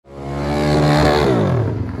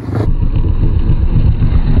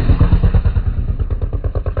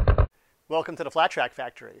welcome to the Flat Track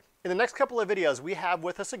Factory. In the next couple of videos, we have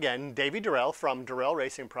with us again Davey Durelle from Durelle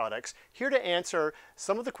Racing Products, here to answer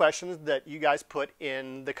some of the questions that you guys put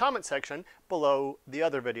in the comment section below the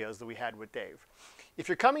other videos that we had with Dave. If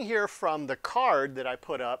you're coming here from the card that I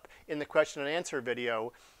put up in the question and answer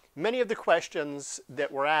video, many of the questions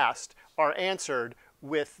that were asked are answered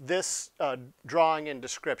with this drawing and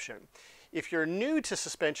description. If you're new to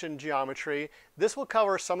suspension geometry, this will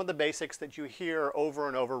cover some of the basics that you hear over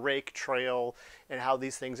and over, rake, trail, and how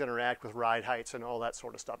these things interact with ride heights and all that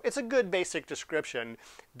sort of stuff. It's a good basic description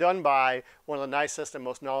done by one of the nicest and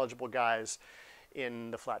most knowledgeable guys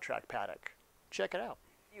in the flat track paddock. Check it out.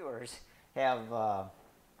 Viewers have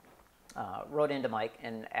wrote into Mike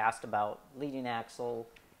and asked about leading axle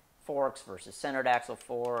forks versus centered axle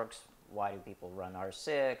forks. Why do people run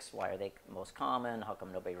R6? Why are they most common? How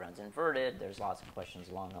come nobody runs inverted? There's lots of questions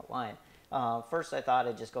along that line. First, I thought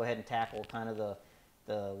I'd just go ahead and tackle kind of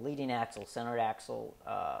the leading axle, centered axle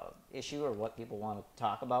issue, or what people want to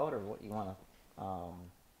talk about, or what you want to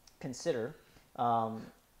consider.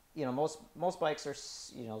 You know, most bikes are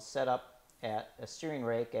set up at a steering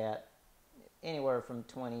rake at anywhere from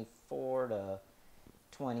 24 to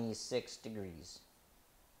 26 degrees,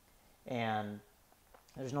 and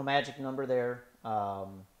there's no magic number there. The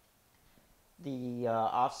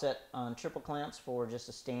offset on triple clamps for just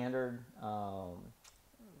a standard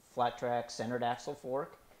flat track centered axle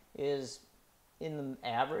fork is in the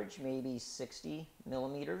average maybe 60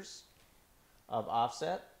 millimeters of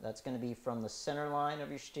offset. That's going to be from the center line of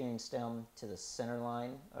your steering stem to the center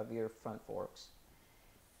line of your front forks.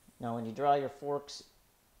 Now when you draw your forks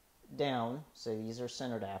down, say these are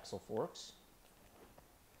centered axle forks,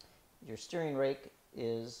 your steering rake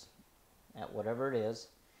is at whatever it is.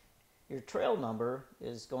 Your trail number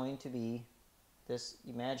is going to be this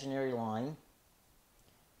imaginary line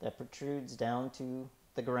that protrudes down to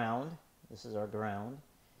the ground. This is our ground,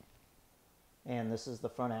 and this is the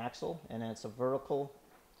front axle, and it's a vertical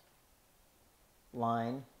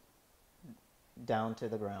line down to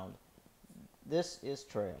the ground. This is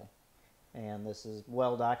trail, and this is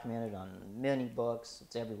well documented on many books.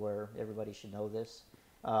 It's everywhere. Everybody should know this.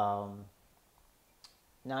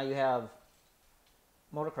 Now you have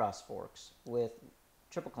motocross forks with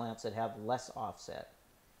triple clamps that have less offset.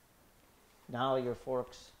 Now your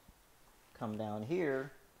forks come down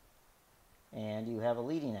here and you have a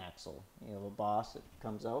leading axle. You have a boss that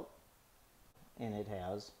comes out and it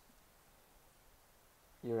has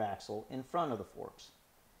your axle in front of the forks.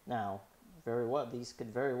 Now, these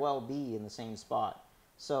could very well be in the same spot.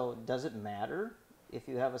 So does it matter if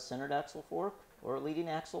you have a centered axle fork or a leading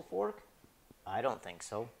axle fork? I don't think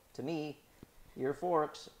so. To me, your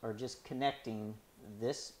forks are just connecting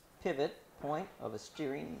this pivot point of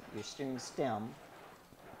your steering stem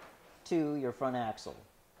to your front axle.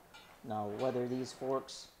 Now, whether these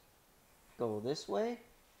forks go this way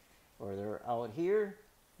or they're out here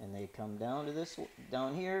and they come down to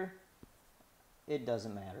down here, it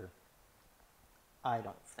doesn't matter. I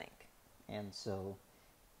don't think. And so,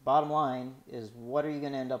 bottom line is, what are you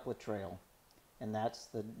going to end up with trail? And that's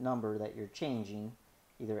the number that you're changing,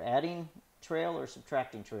 either adding trail or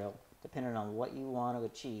subtracting trail, depending on what you want to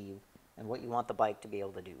achieve and what you want the bike to be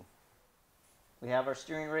able to do. We have our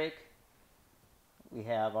steering rake, we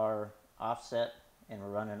have our offset, and we're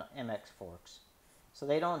running MX forks. So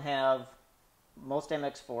they don't have, most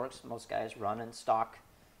MX forks, most guys run in stock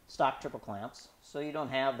triple clamps, so you don't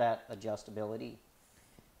have that adjustability.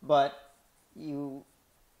 But you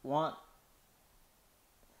want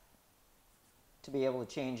to be able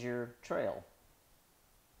to change your trail.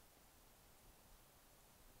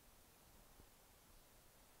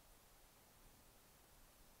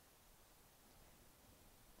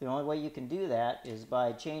 The only way you can do that is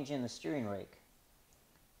by changing the steering rake.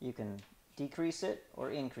 You can decrease it or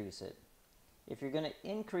increase it. If you're going to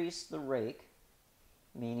increase the rake,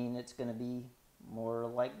 meaning it's going to be more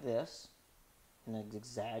like this, in an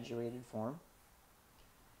exaggerated form,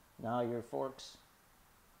 now your forks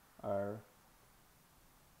are,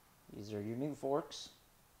 these are your new forks,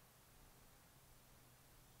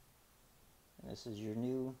 and this is your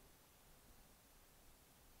new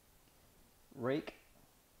rake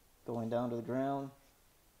going down to the ground.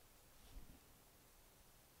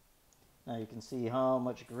 Now you can see how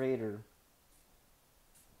much greater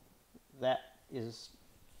that is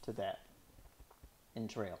to that in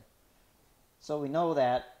trail. So we know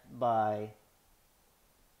that by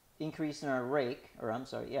increasing our rake, or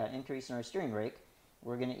increasing our steering rake,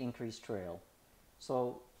 we're going to increase trail.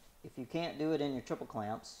 So if you can't do it in your triple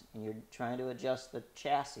clamps and you're trying to adjust the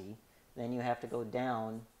chassis, then you have to go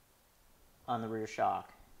down on the rear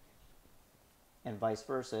shock. and vice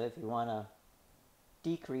versa. If you want to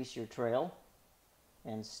decrease your trail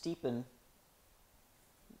and steepen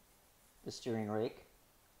the steering rake,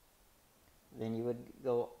 then you would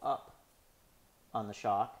go up on the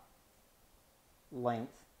shock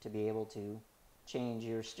length to be able to change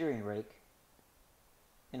your steering rake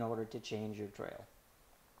in order to change your trail.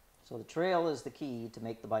 So the trail is the key to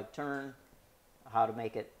make the bike turn, how to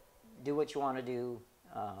make it do what you want to do,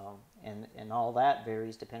 and all that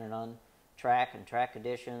varies depending on track and track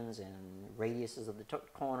conditions and radiuses of the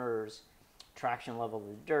corners, traction level of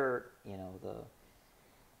the dirt. You know,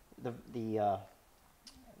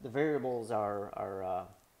 the variables are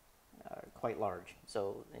quite large.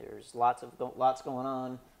 So there's lots going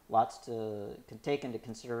on, lots to take into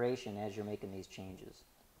consideration as you're making these changes.